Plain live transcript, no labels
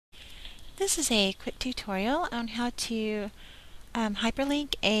This is a quick tutorial on how to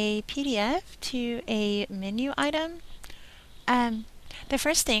hyperlink a PDF to a menu item. The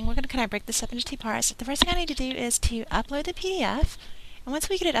first thing, we're going to kind of break this up into two parts. The first thing I need to do is to upload the PDF. And once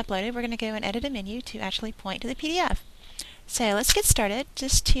we get it uploaded, we're going to go and edit a menu to actually point to the PDF. So let's get started.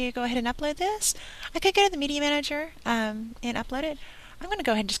 Just to go ahead and upload this, I could go to the Media Manager and upload it. I'm going to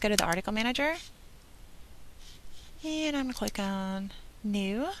go ahead and just go to the Article Manager. And I'm going to click on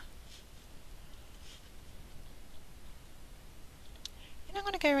New. And I'm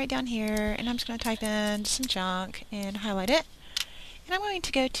going to go right down here, and I'm just going to type in some junk and highlight it. And I'm going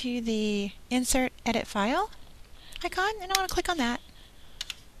to go to the Insert Edit File icon, and I want to click on that.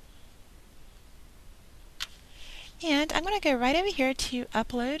 And I'm going to go right over here to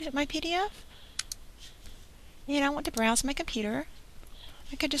upload my PDF. And I want to browse my computer.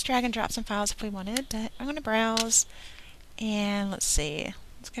 I could just drag and drop some files if we wanted, but I'm going to browse. And let's see.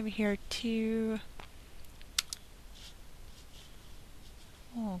 Let's go over here to...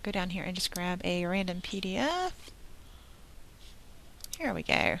 We'll go down here and just grab a random PDF. Here we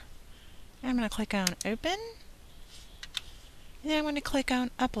go. I'm going to click on Open. And then I'm going to click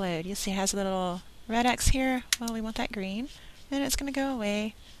on Upload. You'll see it has a little red X here. Well, we want that green. And it's going to go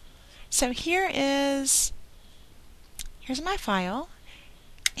away. So here's my file.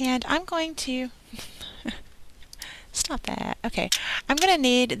 And I'm going to... Stop that. Okay. I'm going to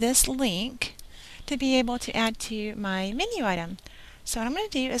need this link to be able to add to my menu item. So what I'm going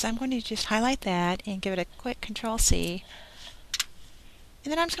to do is I'm going to just highlight that and give it a quick Control-C.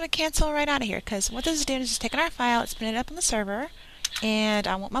 And then I'm just going to cancel right out of here, because what this is doing is just taking our file, it's putting it up on the server, and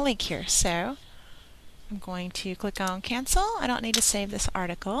I want my link here. So I'm going to click on Cancel. I don't need to save this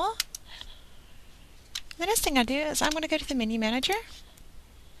article. The next thing I do is I'm going to go to the Menu Manager.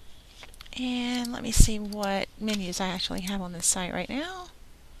 And let me see what menus I actually have on this site right now.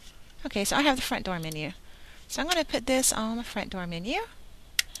 Okay, so I have the front door menu. So I'm going to put this on the front door menu.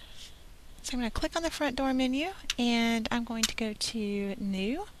 So I'm going to click on the front door menu, and I'm going to go to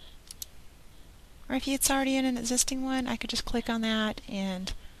New. Or if it's already in an existing one, I could just click on that.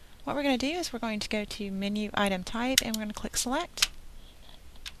 And what we're going to do is we're going to go to Menu Item Type, and we're going to click Select.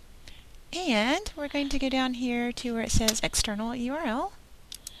 And we're going to go down here to where it says External URL.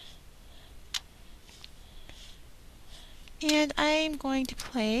 And I'm going to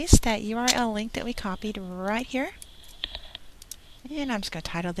place that URL link that we copied right here. And I'm just going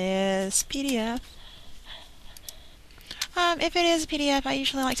to title this PDF. If it is a PDF, I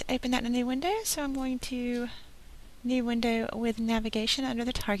usually like to open that in a new window. So I'm going to New Window with Navigation under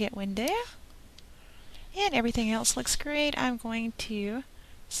the Target window. And everything else looks great. I'm going to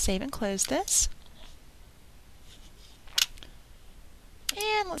save and close this.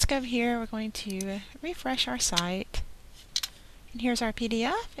 And let's go over here. We're going to refresh our site. And here's our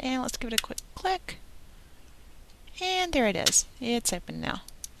PDF, and let's give it a quick click. And there it is. It's open now.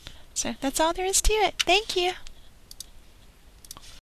 So that's all there is to it. Thank you.